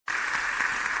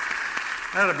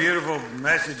What a beautiful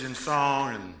message and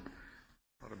song, and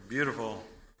what a beautiful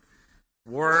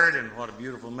word, and what a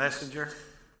beautiful messenger.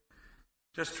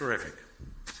 Just terrific.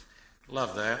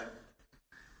 Love that.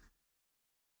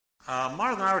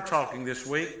 Martha and I were talking this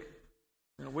week.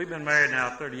 We've been married now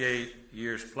 38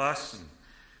 years plus, and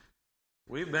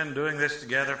we've been doing this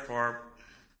together for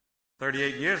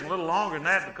 38 years, and a little longer than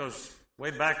that, because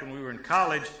way back when we were in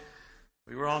college,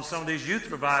 we were on some of these youth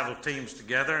revival teams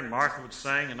together, and Martha would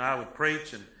sing and I would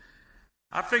preach. And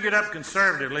I figured up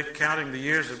conservatively, counting the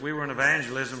years that we were in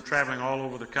evangelism, traveling all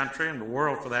over the country and the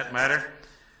world for that matter.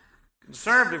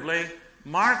 Conservatively,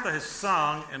 Martha has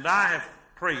sung and I have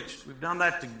preached. We've done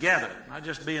that together, not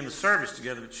just be in the service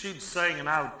together, but she'd sing and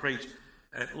I would preach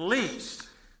at least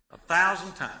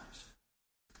 1,000 times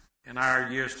in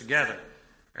our years together.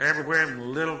 Everywhere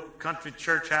from little country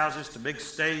church houses to big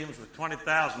stadiums with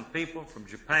 20,000 people, from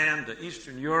Japan to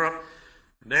Eastern Europe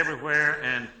and everywhere,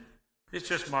 and it's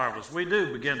just marvelous. We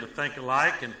do begin to think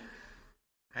alike,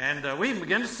 and we even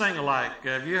begin to sing alike.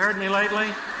 Have you heard me lately?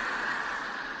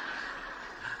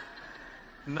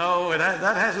 No,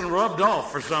 that hasn't rubbed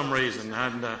off for some reason.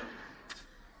 I'm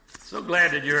so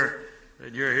glad that you're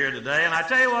here today. And I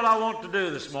tell you what I want to do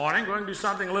this morning. We're going to do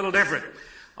something a little different.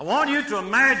 I want you to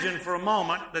imagine for a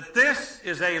moment that this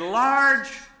is a large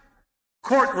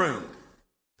courtroom.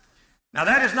 Now,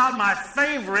 that is not my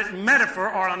favorite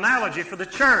metaphor or analogy for the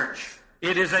church.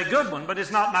 It is a good one, but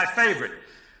it's not my favorite.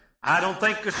 I don't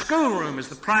think a schoolroom is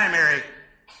the primary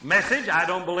message. I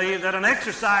don't believe that an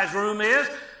exercise room is.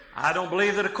 I don't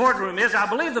believe that a courtroom is. I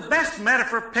believe the best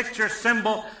metaphor, picture,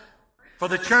 symbol for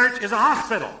the church is a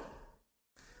hospital.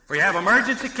 Where you have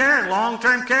emergency care and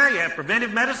long-term care, you have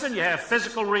preventive medicine, you have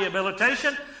physical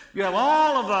rehabilitation, you have a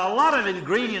lot of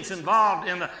ingredients involved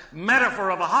in the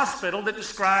metaphor of a hospital that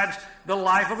describes the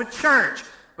life of a church.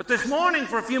 But this morning,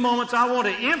 for a few moments, I want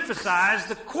to emphasize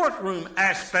the courtroom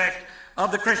aspect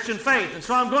of the Christian faith. And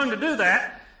so I'm going to do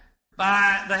that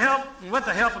with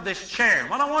the help of this chair.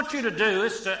 What I want you to do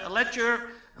is to let your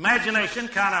imagination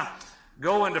kind of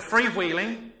go into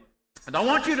freewheeling. And I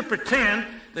want you to pretend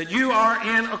that you are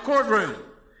in a courtroom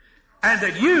and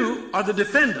that you are the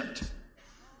defendant.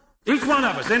 Each one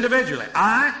of us individually,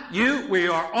 I, you, we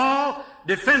are all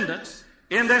defendants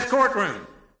in this courtroom.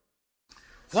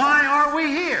 Why are we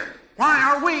here? Why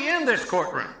are we in this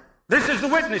courtroom? This is the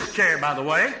witness chair, by the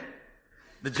way.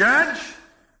 The judge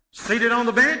seated on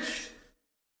the bench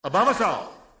above us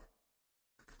all.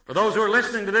 For those who are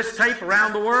listening to this tape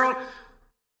around the world,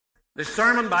 this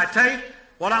sermon by tape,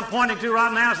 what I'm pointing to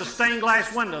right now is a stained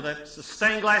glass window. That's the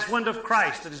stained glass window of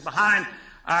Christ that is behind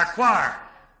our choir.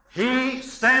 He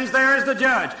stands there as the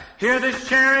judge. Here this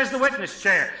chair is the witness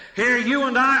chair. Here you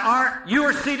and I are. You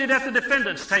are seated at the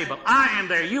defendant's table. I am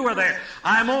there. You are there.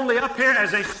 I am only up here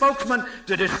as a spokesman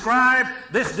to describe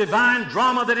this divine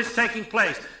drama that is taking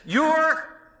place. Your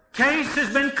case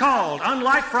has been called.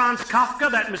 Unlike Franz Kafka,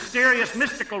 that mysterious,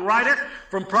 mystical writer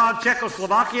from Prague,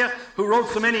 Czechoslovakia, who wrote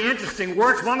so many interesting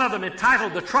works, one of them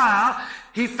entitled The Trial,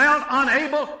 he felt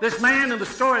unable, this man in the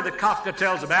story that Kafka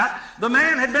tells about, the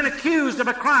man had been accused of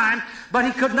a crime, but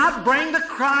he could not bring the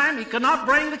crime, he could not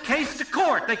bring the case to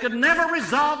court. They could never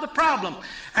resolve the problem.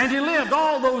 And he lived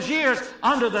all those years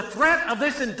under the threat of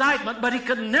this indictment, but he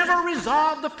could never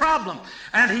resolve the problem.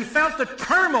 And he felt the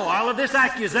turmoil of this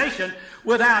accusation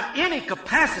without any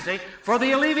capacity for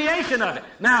the alleviation of it.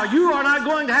 Now, you are not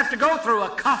going to have to go through a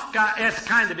Kafka-esque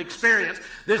kind of experience.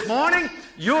 This morning,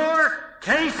 your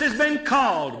case has been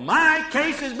called. My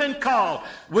case has been called.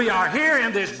 We are here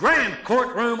in this grand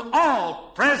courtroom,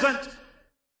 all present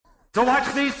to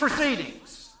watch these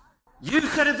proceedings. You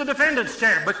sit at the defendant's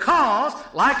chair because,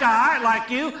 like I, like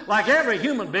you, like every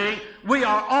human being, we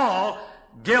are all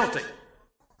guilty.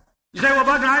 You say, well,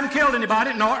 Butler, I haven't killed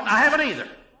anybody. No, I haven't either.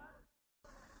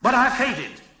 But I've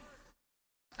hated.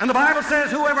 And the Bible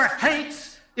says whoever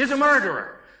hates is a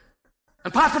murderer.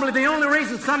 And possibly the only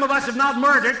reason some of us have not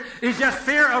murdered is just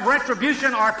fear of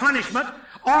retribution or punishment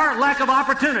or lack of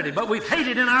opportunity. But we've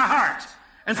hated in our hearts.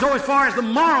 And so as far as the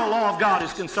moral law of God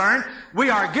is concerned,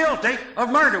 we are guilty of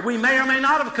murder. We may or may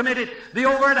not have committed the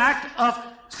overt act of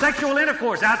sexual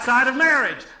intercourse outside of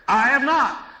marriage. I have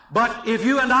not. But if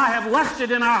you and I have lusted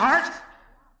in our hearts,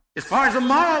 as far as the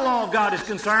moral law of God is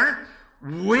concerned,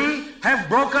 we have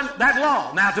broken that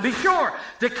law. Now, to be sure,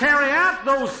 to carry out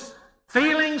those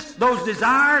feelings, those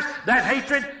desires, that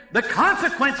hatred, the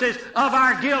consequences of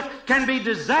our guilt can be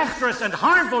disastrous and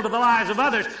harmful to the lives of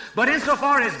others. But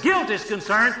insofar as guilt is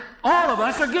concerned, all of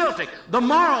us are guilty. The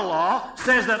moral law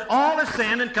says that all have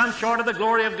sinned and come short of the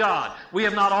glory of God. We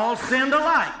have not all sinned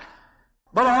alike,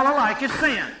 but all alike is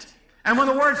sinned. And when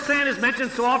the word sin is mentioned,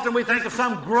 so often we think of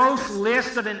some gross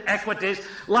list of inequities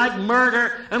like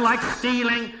murder and like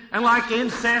stealing and like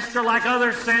incest or like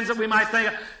other sins that we might think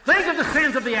of. Think of the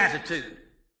sins of the attitude.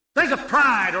 Think of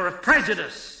pride or of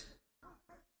prejudice.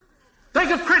 Think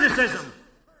of criticism.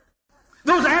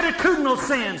 Those attitudinal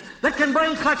sins that can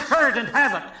bring such hurt and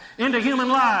havoc into human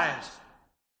lives.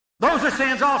 Those are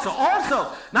sins also.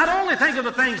 Also, not only think of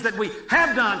the things that we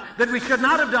have done that we should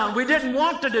not have done, we didn't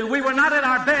want to do, we were not at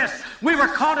our best, we were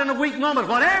caught in a weak moment,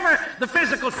 whatever the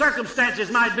physical circumstances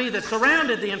might be that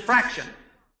surrounded the infraction.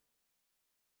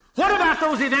 What about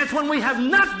those events when we have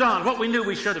not done what we knew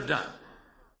we should have done?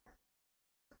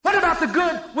 What about the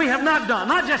good we have not done?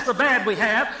 Not just the bad we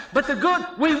have, but the good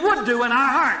we would do in our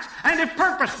hearts, and have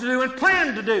purposed to do, and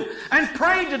planned to do, and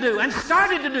prayed to do, and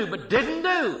started to do, but didn't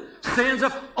do. Sins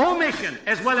of omission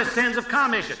as well as sins of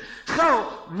commission.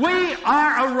 So we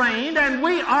are arraigned and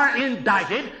we are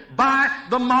indicted by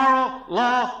the moral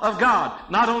law of God.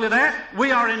 Not only that, we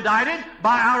are indicted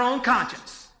by our own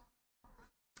conscience.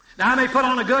 Now, I may put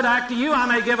on a good act to you. I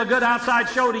may give a good outside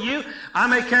show to you. I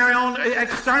may carry on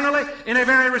externally in a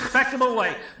very respectable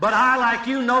way. But I, like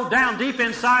you, know down deep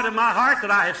inside of my heart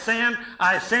that I have sinned.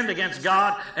 I have sinned against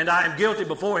God, and I am guilty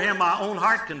before Him. My own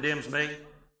heart condemns me.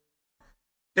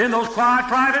 In those quiet,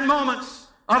 private moments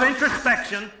of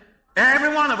introspection,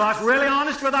 every one of us, really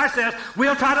honest with ourselves,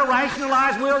 we'll try to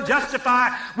rationalize, we'll justify,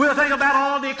 we'll think about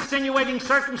all the extenuating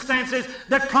circumstances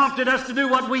that prompted us to do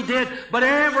what we did, but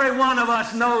every one of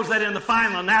us knows that in the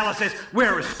final analysis,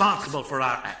 we're responsible for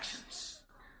our actions.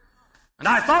 And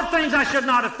I thought things I should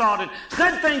not have thought, and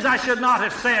said things I should not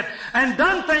have said, and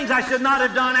done things I should not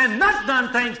have done, and not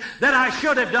done things that I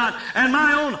should have done. And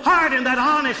my own heart in that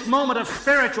honest moment of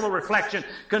spiritual reflection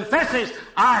confesses,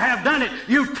 I have done it.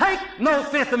 You take no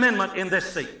Fifth Amendment in this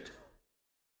seat.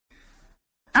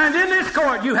 And in this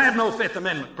court, you have no Fifth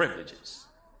Amendment privileges.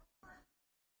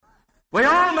 We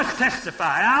all must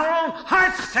testify. Our own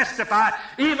hearts testify,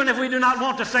 even if we do not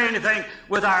want to say anything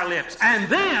with our lips. And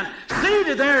then,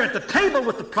 seated there at the table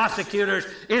with the prosecutors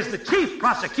is the chief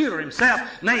prosecutor himself,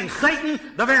 named Satan.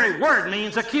 The very word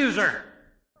means accuser.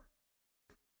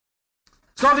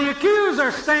 So the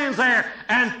accuser stands there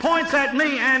and points at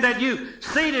me and at you,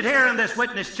 seated here in this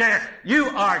witness chair. You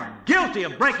are guilty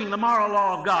of breaking the moral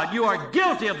law of God. You are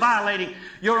guilty of violating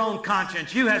your own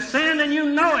conscience. You have sinned and you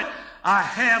know it. I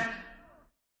have.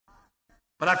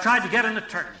 But I've tried to get an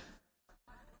attorney.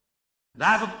 And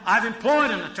I've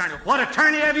employed an attorney. What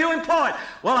attorney have you employed?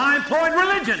 Well, I employed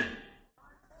religion.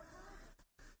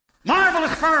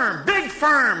 Marvelous firm, big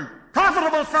firm,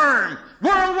 profitable firm,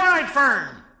 worldwide firm.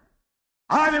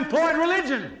 I've employed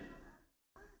religion.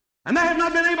 And they have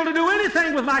not been able to do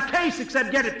anything with my case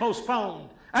except get it postponed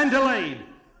and delayed.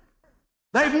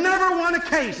 They've never won a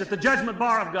case at the judgment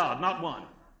bar of God, not one.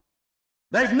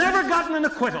 They've never gotten an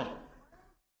acquittal.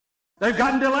 They've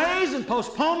gotten delays and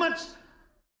postponements,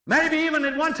 maybe even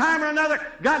at one time or another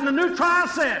gotten a new trial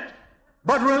set.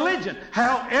 But religion,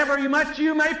 however much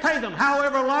you may pay them,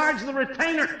 however large the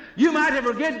retainer you might have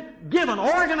given,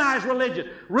 organized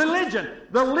religion,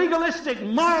 the legalistic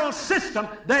moral system,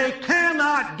 they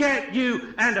cannot get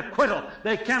you an acquittal.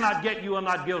 They cannot get you a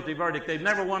not guilty verdict. They've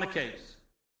never won a case.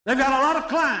 They've got a lot of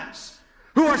clients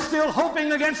who are still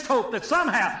hoping against hope that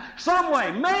somehow, some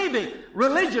way, maybe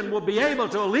religion will be able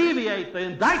to alleviate the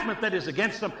indictment that is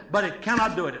against them, but it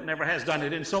cannot do it. It never has done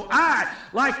it. And so I,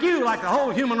 like you, like the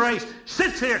whole human race,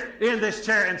 sits here in this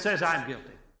chair and says, I'm guilty.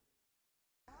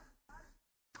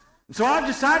 And so I've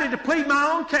decided to plead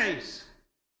my own case.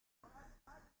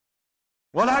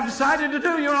 What I've decided to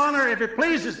do, Your Honor, if it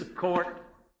pleases the court,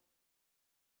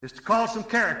 is to call some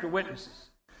character witnesses.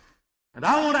 And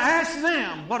I want to ask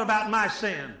them, what about my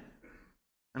sin?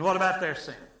 And what about their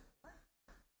sin?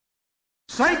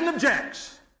 Satan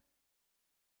objects.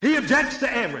 He objects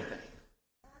to everything.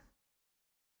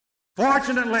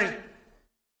 Fortunately,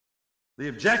 the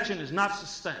objection is not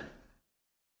sustained.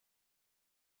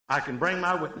 I can bring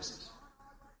my witnesses.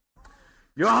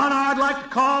 Your Honor, I'd like to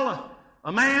call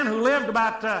a man who lived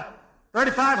about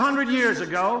 3,500 years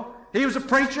ago. He was a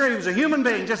preacher. He was a human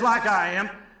being, just like I am.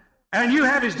 And you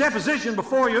have his deposition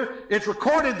before you. It's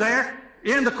recorded there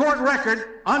in the court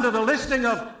record under the listing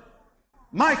of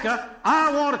Micah. I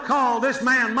want to call this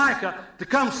man Micah to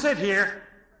come sit here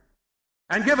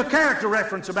and give a character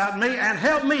reference about me and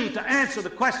help me to answer the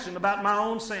question about my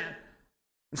own sin.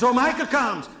 And so Micah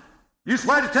comes. You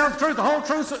swear to tell the truth, the whole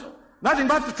truth, nothing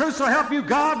but the truth, so help you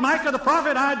God. Micah the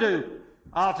prophet, I do.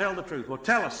 I'll tell the truth. Well,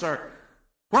 tell us, sir.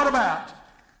 What about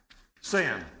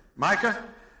sin? Micah,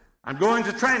 I'm going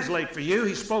to translate for you.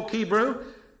 He spoke Hebrew.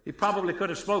 He probably could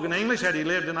have spoken English had he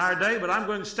lived in our day, but I'm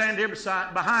going to stand here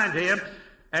behind him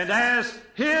and as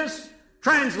his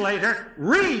translator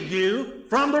read you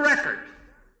from the record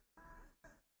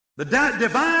the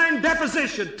divine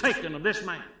deposition taken of this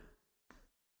man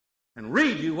and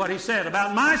read you what he said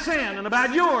about my sin and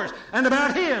about yours and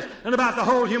about his and about the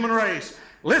whole human race.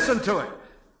 Listen to it.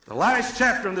 The last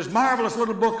chapter in this marvelous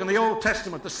little book in the Old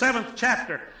Testament, the 7th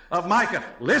chapter of Micah.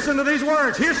 Listen to these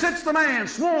words. Here sits the man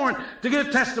sworn to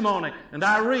give testimony, and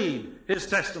I read his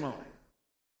testimony.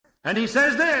 And he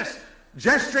says this,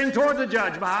 gesturing toward the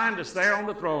judge behind us there on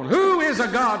the throne. Who is a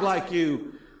God like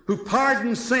you, who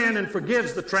pardons sin and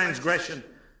forgives the transgression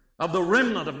of the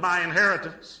remnant of my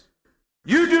inheritance?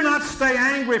 You do not stay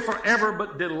angry forever,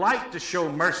 but delight to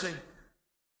show mercy.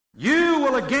 You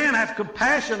will again have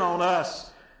compassion on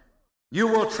us. You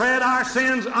will tread our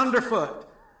sins underfoot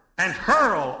and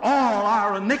hurl all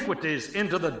our iniquities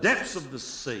into the depths of the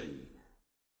sea.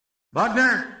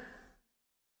 Buckner,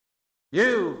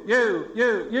 you,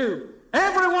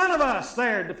 every one of us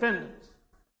there, defendants.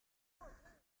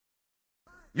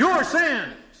 Your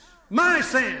sins, my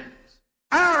sins,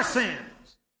 our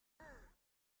sins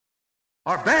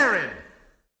are buried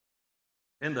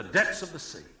in the depths of the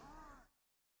sea.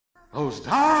 Those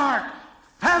dark,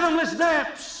 fathomless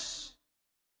depths.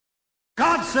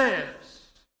 God says,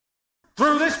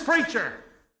 through this preacher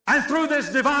and through this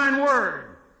divine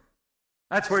word,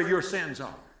 that's where your sins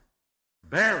are,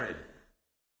 buried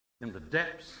in the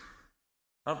depths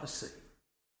of the sea.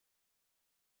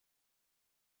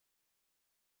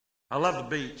 I love the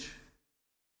beach.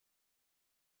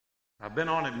 I've been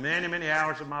on it many, many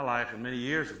hours of my life and many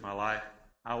years of my life.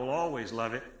 I will always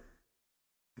love it.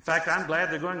 In fact, I'm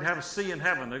glad they're going to have a sea in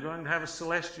heaven. They're going to have a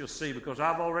celestial sea because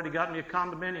I've already got me a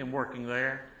condominium working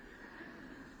there.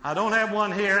 I don't have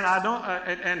one here, and I don't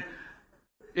and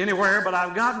anywhere, but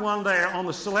I've got one there on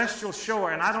the celestial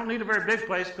shore, and I don't need a very big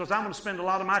place because I'm going to spend a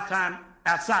lot of my time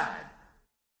outside,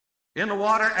 in the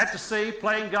water, at the sea,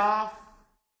 playing golf.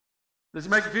 Does it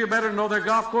make you feel better to know there are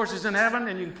golf courses in heaven,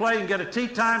 and you can play and get a tea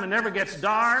time and never gets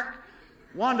dark?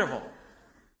 Wonderful.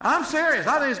 I'm serious.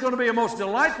 I think it's going to be a most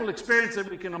delightful experience that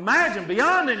we can imagine,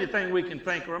 beyond anything we can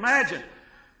think or imagine.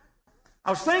 I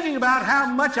was thinking about how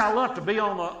much I love to be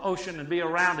on the ocean and be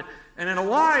around it. And in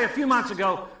Hawaii, a few months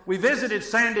ago, we visited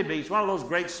Sandy Beach, one of those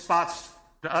great spots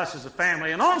to us as a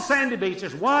family. And on Sandy Beach,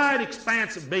 this wide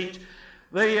expanse of beach,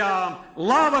 the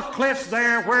lava cliffs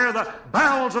there where the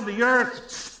bowels of the earth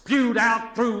spewed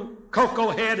out through Cocoa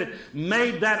Head and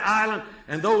made that island,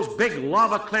 and those big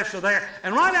lava cliffs are there.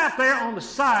 And right out there on the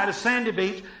side of Sandy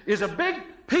Beach is a big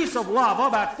piece of lava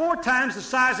about 4 times the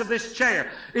size of this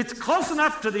chair. It's close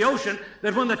enough to the ocean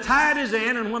that when the tide is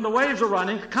in and when the waves are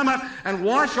running, come up and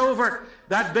wash over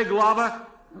that big lava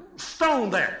stone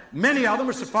there. Many of them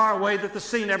are so far away that the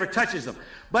sea never touches them.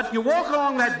 But you walk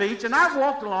along that beach, and I've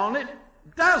walked along it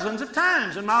dozens of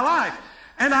times in my life.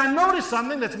 And I noticed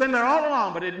something that's been there all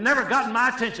along, but it had never gotten my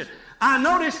attention. I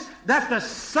noticed that the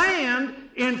sand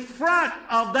in front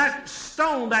of that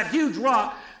stone, that huge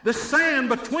rock, the sand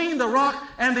between the rock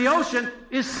and the ocean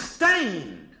is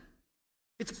stained.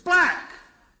 It's black.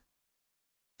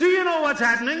 Do you know what's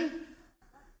happening?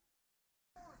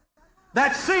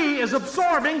 That sea is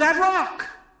absorbing that rock.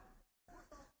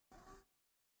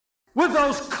 With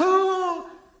those cool,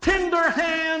 tender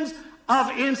hands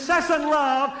of incessant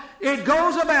love, it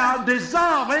goes about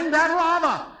dissolving that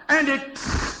lava, and it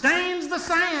stains the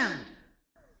sand.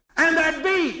 And that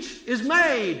beach is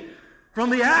made from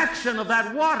the action of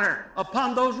that water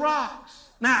upon those rocks.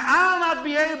 Now, I'll not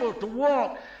be able to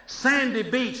walk Sandy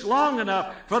Beach long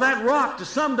enough for that rock to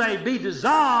someday be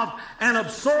dissolved and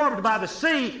absorbed by the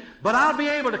sea, but I'll be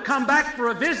able to come back for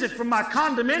a visit from my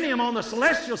condominium on the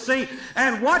celestial sea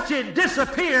and watch it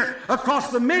disappear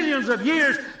across the millions of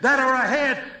years that are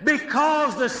ahead,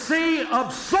 because the sea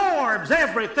absorbs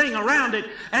everything around it,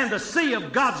 and the sea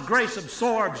of God's grace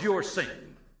absorbs your sin.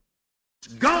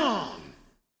 It's gone,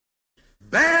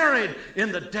 buried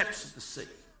in the depths of the sea.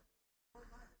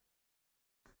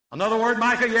 Another word,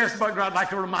 Micah, yes, but I'd like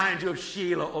to remind you of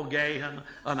Sheila O'Gahan,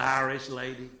 an Irish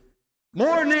lady.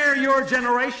 More near your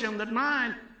generation than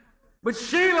mine. But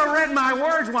Sheila read my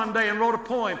words one day and wrote a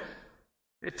poem.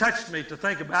 It touched me to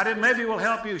think about it. Maybe it will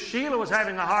help you. Sheila was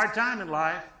having a hard time in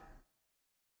life.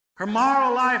 Her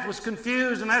moral life was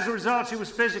confused, and as a result, she was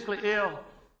physically ill.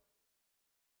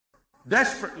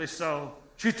 Desperately so.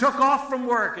 She took off from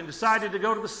work and decided to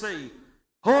go to the sea,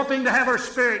 hoping to have her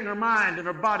spirit and her mind and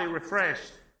her body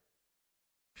refreshed.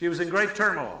 She was in great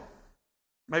turmoil,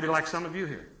 maybe like some of you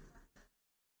here.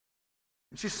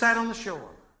 And she sat on the shore,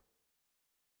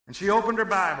 and she opened her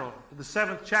Bible to the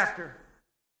 7th chapter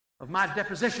of my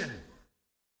deposition.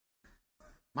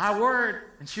 My word.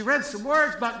 And she read some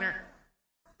words, Buckner,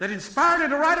 that inspired her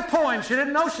to write a poem. She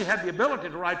didn't know she had the ability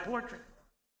to write poetry.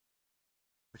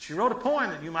 But she wrote a poem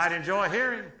that you might enjoy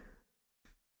hearing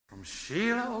from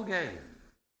Sheila O'Gave.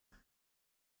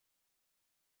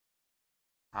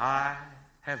 I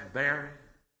have buried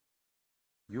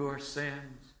your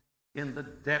sins in the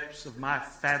depths of my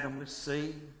fathomless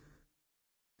sea.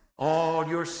 All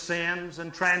your sins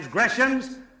and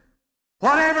transgressions,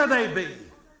 whatever they be,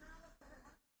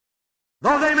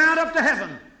 though they mount up to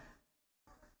heaven,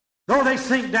 though they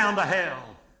sink down to hell,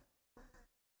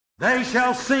 they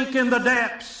shall sink in the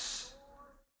depths,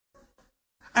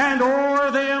 and o'er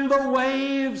them the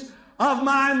waves of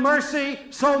my mercy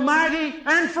so mighty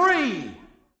and free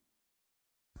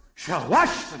shall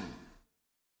wash them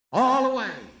all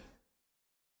away.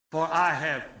 For I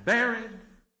have buried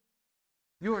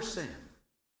your sin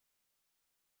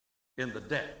in the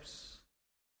depths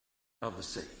of the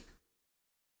sea.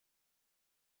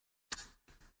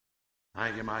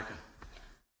 Thank you, Micah.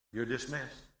 You're dismissed.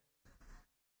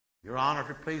 Your Honor, if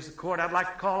it please the court, I'd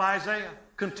like to call Isaiah,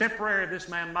 contemporary of this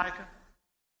man Micah,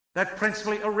 that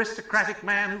princely aristocratic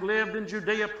man who lived in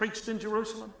Judea, preached in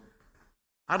Jerusalem.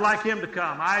 I'd like him to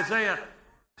come. Isaiah,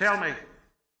 tell me,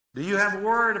 do you have a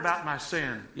word about my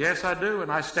sin? Yes, I do,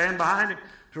 and I stand behind him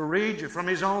to read you from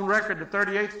his own record, the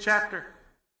 38th chapter.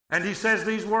 And he says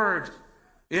these words,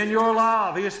 in your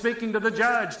love, he is speaking to the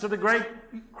judge, to the great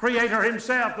creator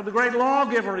himself, to the great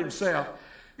lawgiver himself.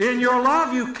 In your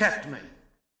love you kept me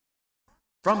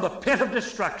from the pit of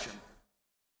destruction.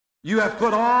 You have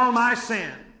put all my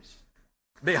sins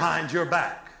behind your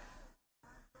back.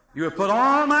 You have put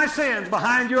all my sins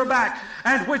behind your back.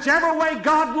 And whichever way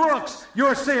God looks,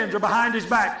 your sins are behind his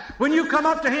back. When you come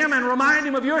up to him and remind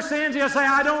him of your sins, he'll say,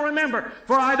 I don't remember,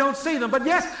 for I don't see them. But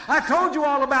yes, I told you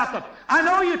all about them. I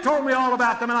know you told me all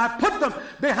about them, and I put them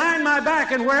behind my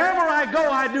back. And wherever I go,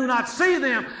 I do not see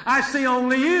them. I see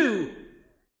only you.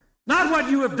 Not what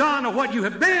you have done or what you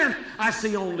have been. I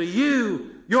see only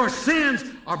you. Your sins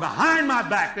are behind my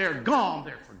back. They're gone.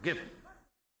 They're forgiven.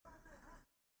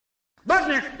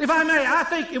 Buckner, if I may, I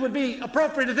think it would be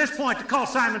appropriate at this point to call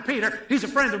Simon Peter. He's a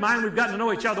friend of mine. We've gotten to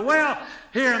know each other well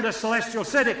here in this celestial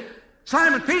city.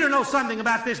 Simon Peter knows something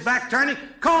about this back turning.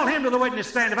 Call him to the witness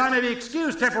stand. If I may be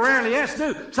excused temporarily, yes,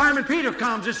 do. Simon Peter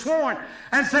comes, is sworn,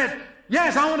 and said,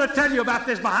 yes, I want to tell you about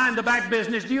this behind the back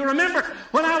business. Do you remember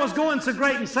when I was going so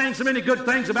great and saying so many good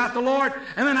things about the Lord,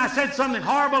 and then I said something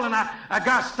horrible, and I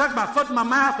got stuck my foot in my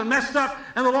mouth and messed up,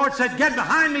 and the Lord said, get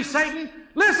behind me, Satan?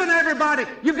 Listen, everybody,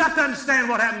 you've got to understand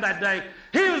what happened that day.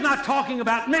 He was not talking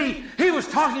about me. He was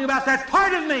talking about that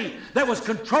part of me that was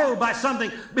controlled by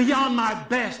something beyond my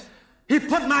best. He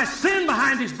put my sin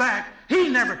behind his back. He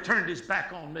never turned his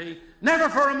back on me. Never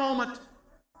for a moment.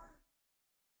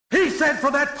 He said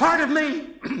for that part of me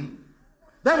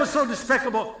that was so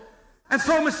despicable and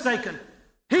so mistaken,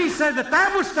 he said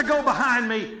that was to go behind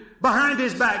me, behind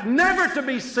his back, never to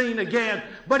be seen again.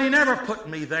 But he never put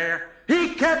me there.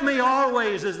 He kept me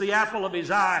always as the apple of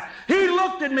his eye. He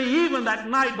looked at me even that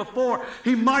night before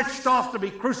he marched off to be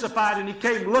crucified, and he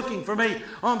came looking for me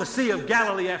on the Sea of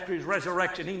Galilee after his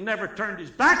resurrection. He never turned his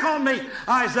back on me,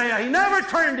 Isaiah. He never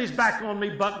turned his back on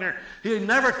me, Buckner. He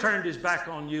never turned his back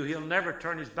on you. He'll never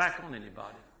turn his back on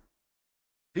anybody.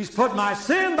 He's put my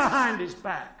sin behind his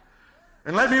back.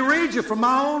 And let me read you from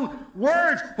my own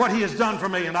words what he has done for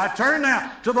me. And I turn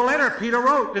now to the letter Peter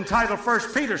wrote entitled 1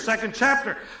 Peter, 2nd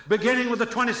chapter, beginning with the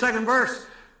 22nd verse.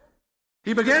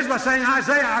 He begins by saying,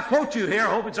 Isaiah, I quote you here.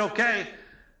 I hope it's okay.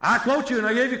 I quote you, and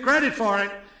I give you credit for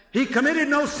it. He committed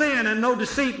no sin, and no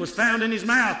deceit was found in his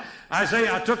mouth.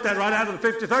 Isaiah, I took that right out of the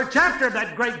 53rd chapter of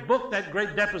that great book, that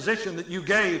great deposition that you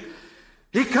gave.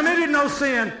 He committed no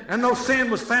sin, and no sin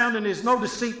was found in no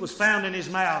deceit was found in his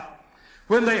mouth.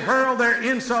 When they hurled their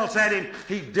insults at him,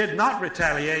 he did not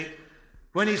retaliate.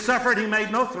 When he suffered, he made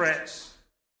no threats.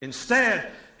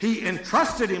 Instead, he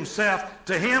entrusted himself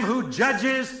to him who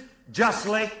judges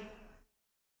justly.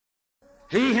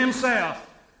 He himself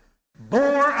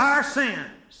bore our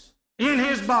sins in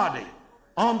his body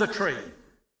on the tree,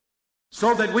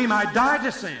 so that we might die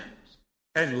to sins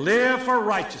and live for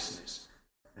righteousness.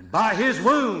 And by his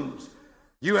wounds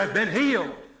you have been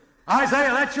healed. Isaiah,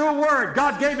 that's your word.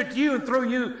 God gave it to you, and through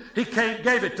you, he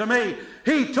gave it to me.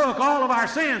 He took all of our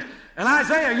sins. And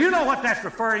Isaiah, you know what that's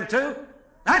referring to.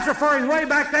 That's referring way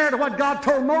back there to what God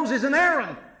told Moses and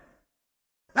Aaron.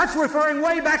 That's referring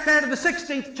way back there to the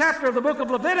 16th chapter of the book of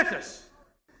Leviticus.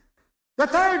 The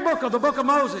 3rd book of the book of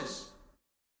Moses.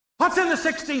 What's in the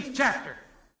 16th chapter?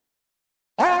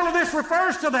 All of this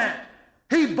refers to that.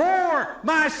 He bore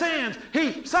my sins.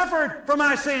 He suffered for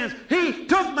my sins. He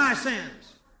took my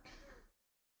sins.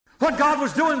 What God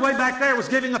was doing way back there was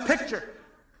giving a picture,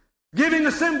 giving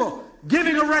a symbol,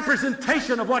 giving a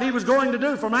representation of what he was going to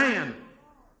do for man.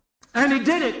 And he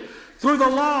did it through the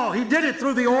law. He did it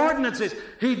through the ordinances.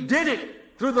 He did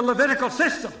it through the Levitical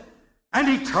system. And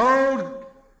he told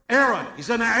Aaron, he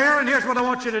said, now Aaron, here's what I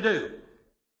want you to do.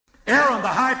 Aaron, the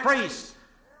high priest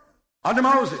under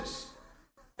Moses.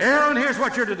 Aaron, here's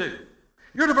what you're to do.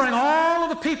 You're to bring all of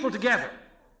the people together.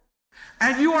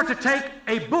 And you are to take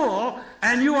a bull,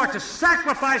 and you are to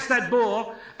sacrifice that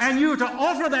bull, and you are to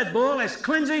offer that bull as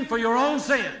cleansing for your own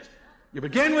sins. You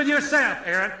begin with yourself,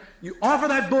 Aaron. You offer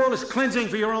that bull as cleansing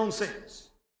for your own sins.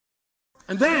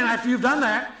 And then, after you've done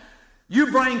that,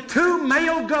 you bring 2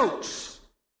 male goats.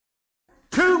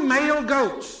 2 male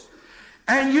goats.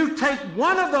 And you take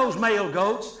one of those male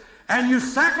goats, and you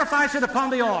sacrifice it upon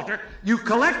the altar. You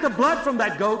collect the blood from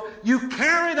that goat. You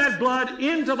carry that blood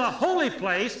into the holy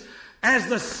place as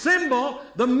the symbol,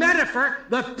 the metaphor,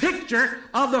 the picture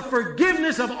of the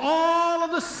forgiveness of all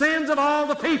of the sins of all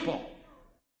the people.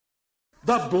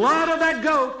 The blood of that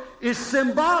goat is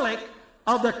symbolic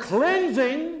of the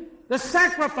cleansing, the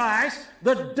sacrifice,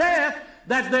 the death,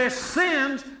 that their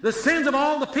sins, the sins of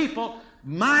all the people,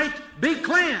 might be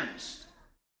cleansed.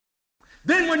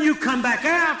 Then when you come back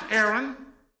out, Aaron,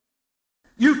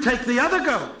 you take the other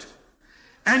goat,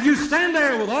 and you stand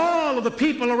there with all of the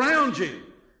people around you.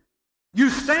 You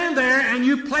stand there and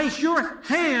you place your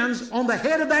hands on the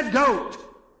head of that goat.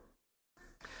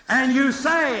 And you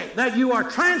say that you are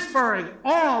transferring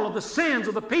all of the sins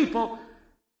of the people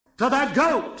to that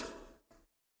goat.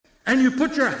 And you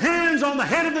put your hands on the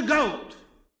head of the goat.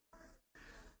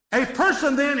 A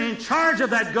person then in charge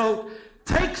of that goat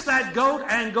takes that goat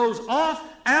and goes off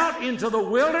out into the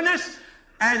wilderness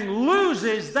and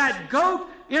loses that goat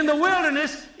in the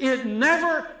wilderness. It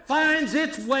never finds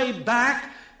its way back.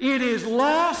 It is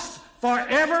lost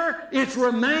forever. Its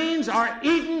remains are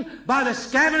eaten by the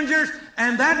scavengers.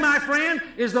 And that, my friend,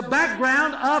 is the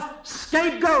background of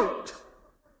scapegoat.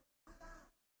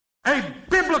 A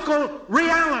biblical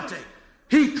reality.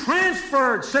 He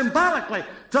transferred symbolically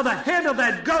to the head of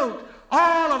that goat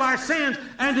all of our sins,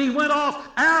 and he went off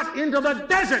out into the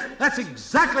desert. That's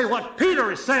exactly what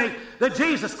Peter is saying that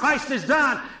Jesus Christ has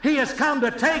done. He has come to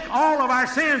take all of our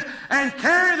sins and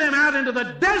carry them out into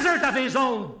the desert of his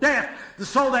own death,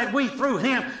 so that we through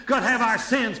him could have our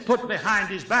sins put behind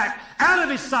his back, out of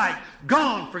his sight,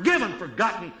 gone, forgiven,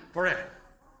 forgotten forever.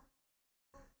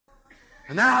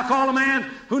 And now I call a man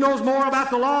who knows more about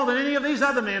the law than any of these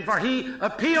other men, for he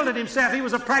appealed it himself. He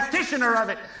was a practitioner of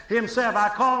it himself. I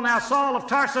call now Saul of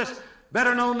Tarsus,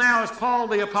 better known now as Paul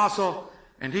the Apostle,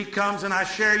 and he comes and I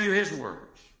share you his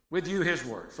words, with you his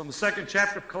words, from the 2nd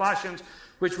chapter of Colossians,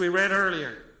 which we read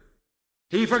earlier.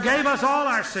 He forgave us all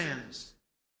our sins,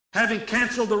 having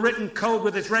canceled the written code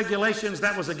with its regulations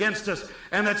that was against us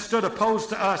and that stood opposed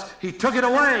to us. He took it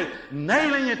away,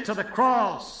 nailing it to the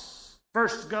cross.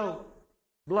 First goat.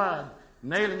 Blood,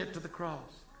 nailing it to the cross.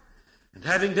 And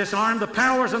having disarmed the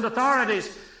powers and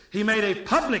authorities, he made a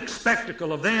public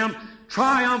spectacle of them,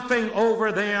 triumphing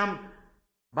over them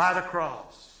by the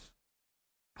cross.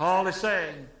 Paul is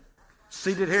saying,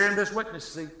 seated here in this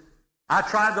witness seat, I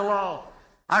tried the law,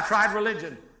 I tried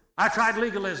religion, I tried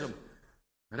legalism,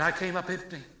 and I came up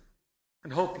empty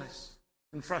and hopeless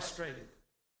and frustrated.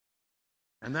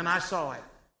 And then I saw it,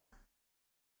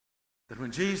 that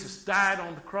when Jesus died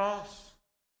on the cross,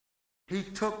 he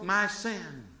took my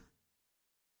sin.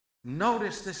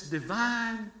 Notice this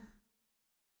divine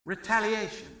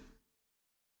retaliation.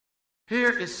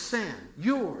 Here is sin,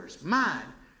 yours, mine,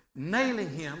 nailing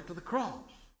him to the cross.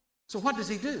 So what does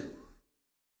he do?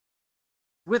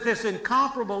 With this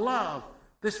incomparable love,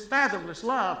 this fathomless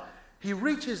love, he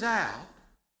reaches out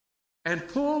and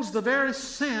pulls the very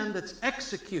sin that's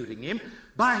executing him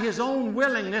by his own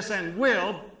willingness and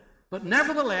will, but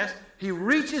nevertheless, he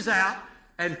reaches out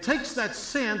and takes that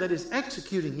sin that is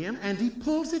executing him and he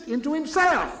pulls it into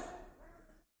himself.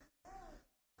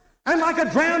 And like a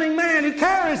drowning man, he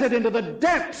carries it into the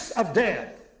depths of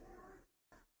death.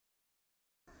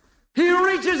 He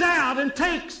reaches out and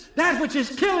takes that which is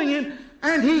killing him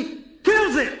and he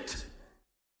kills it.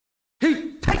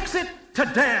 He takes it to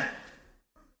death.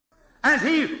 And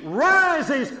he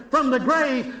rises from the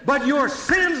grave, but your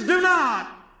sins do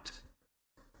not.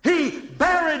 He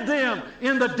buried them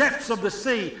in the depths of the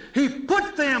sea. He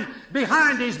put them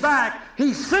behind his back.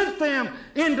 He sent them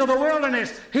into the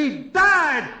wilderness. He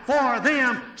died for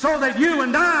them so that you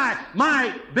and I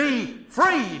might be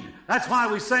freed. That's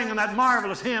why we sing in that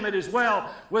marvelous hymn, It Is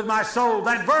Well With My Soul,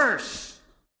 that verse.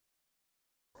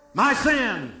 My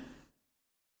sin.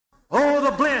 Oh,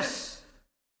 the bliss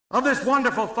of this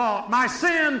wonderful thought. My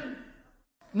sin,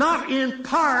 not in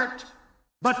part,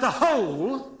 but the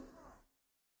whole,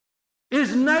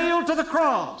 is nailed to the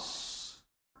cross.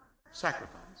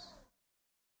 Sacrifice.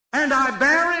 And I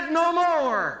bear it no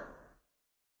more.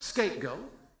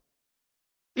 Scapegoat.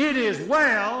 It is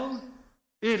well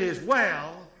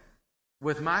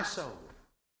with my soul.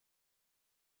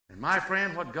 And my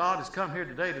friend, what God has come here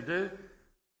today to do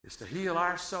is to heal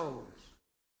our souls.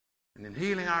 And in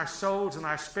healing our souls and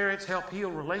our spirits, help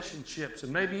heal relationships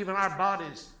and maybe even our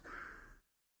bodies.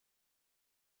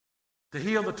 To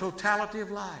heal the totality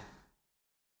of life.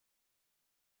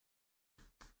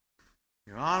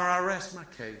 Your Honor, I rest my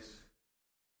case.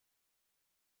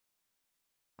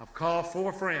 I've called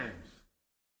 4 friends,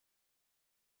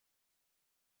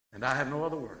 and I have no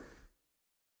other word.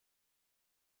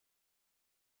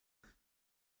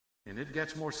 And it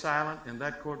gets more silent in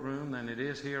that courtroom than it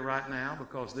is here right now,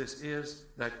 because this is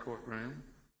that courtroom.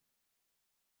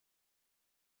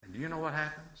 And do you know what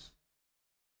happens?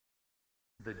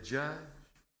 The judge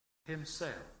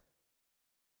himself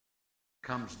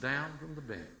comes down from the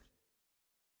bench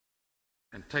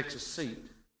and takes a seat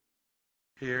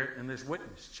here in this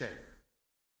witness chair.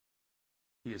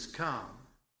 He has come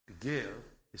to give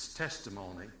his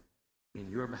testimony in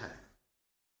your behalf.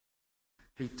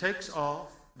 He takes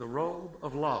off the robe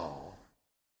of law,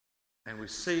 and we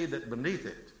see that beneath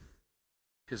it,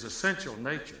 his essential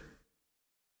nature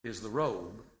is the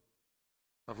robe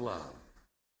of love.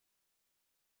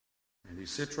 And he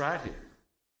sits right here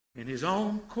in his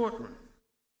own courtroom.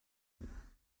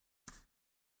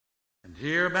 And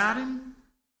hear about him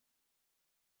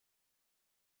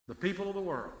the people of the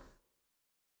world.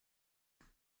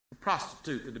 The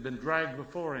prostitute that had been dragged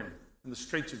before him in the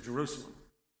streets of Jerusalem.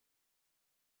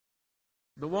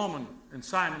 The woman in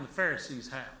Simon the Pharisee's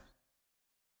house.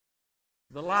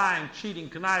 The lying, cheating,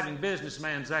 conniving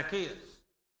businessman Zacchaeus.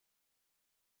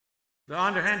 The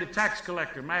underhanded tax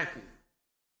collector Matthew.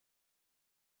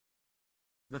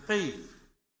 The thief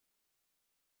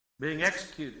being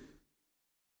executed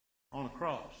on a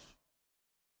cross.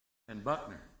 And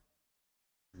Buckner.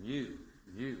 And you,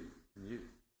 and you, and you.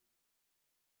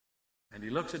 And he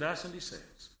looks at us and he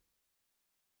says,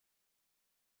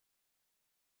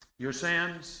 your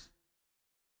sins,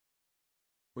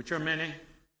 which are many,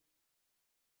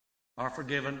 are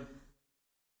forgiven.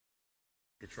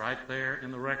 It's right there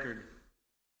in the record.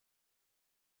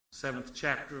 7th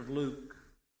chapter of Luke.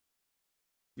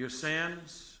 Your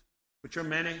sins, which are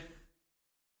many,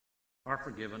 are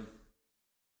forgiven.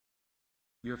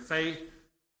 Your faith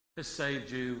has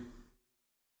saved you.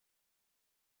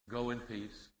 Go in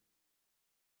peace.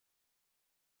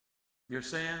 Your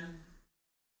sin,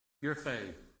 your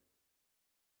faith.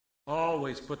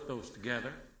 Always put those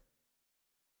together,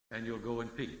 and you'll go in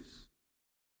peace.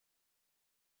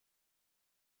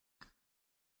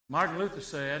 Martin Luther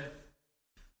said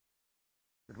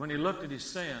that when he looked at his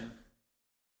sin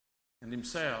and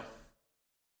himself,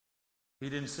 he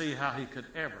didn't see how he could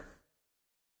ever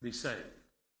be saved.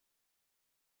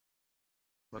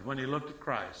 But when he looked at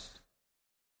Christ,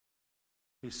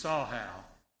 he saw how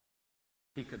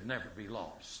he could never be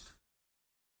lost.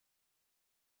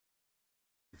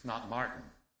 It's not Martin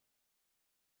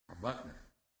or Buckner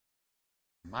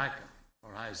or Micah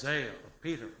or Isaiah or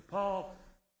Peter or Paul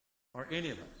or any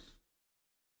of us.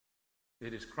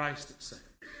 It is Christ that saves.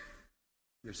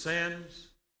 Your sins,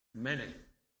 many.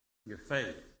 Your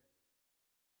faith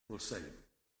will save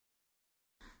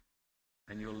you.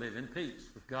 And you'll live in peace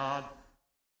with God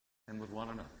and with one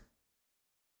another.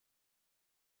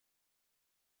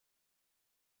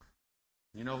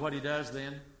 You know what he does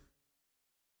then?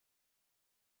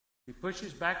 He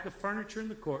pushes back the furniture in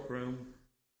the courtroom.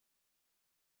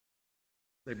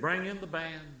 They bring in the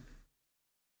band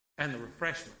and the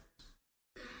refreshments.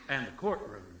 And the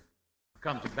courtroom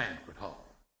becomes a banquet hall.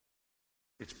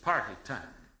 It's party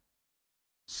time.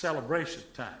 Celebration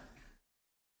time.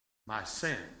 My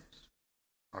sins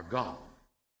are gone.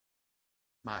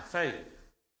 My faith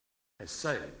has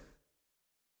saved.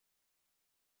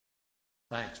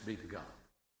 Thanks be to God.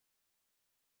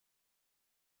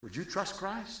 Would you trust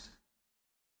Christ?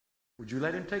 Would you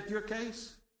let him take your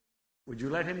case? Would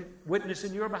you let him witness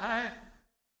in your behalf?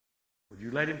 Would you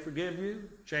let him forgive you,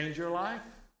 change your life,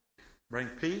 bring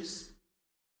peace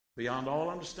beyond all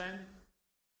understanding?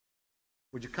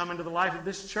 Would you come into the life of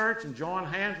this church and join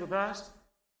hands with us?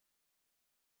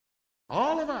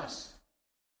 All of us,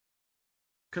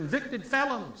 convicted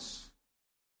felons,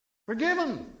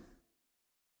 forgiven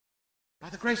by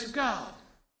the grace of God.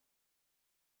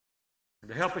 And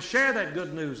to help us share that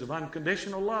good news of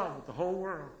unconditional love with the whole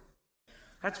world.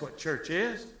 That's what church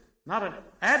is. Not an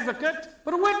advocate,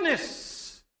 but a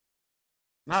witness.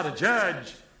 Not a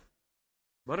judge,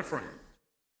 but a friend.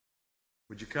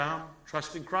 Would you come,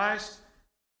 trusting Christ,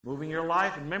 moving your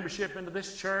life and membership into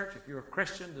this church? If you're a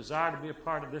Christian, desire to be a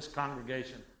part of this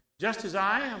congregation, just as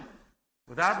I am,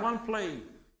 without one plea.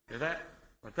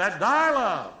 But that thy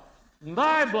love and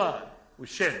thy blood was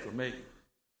shed for me.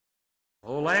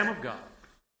 O Lamb of God,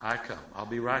 I come. I'll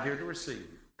be right here to receive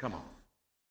you. Come on.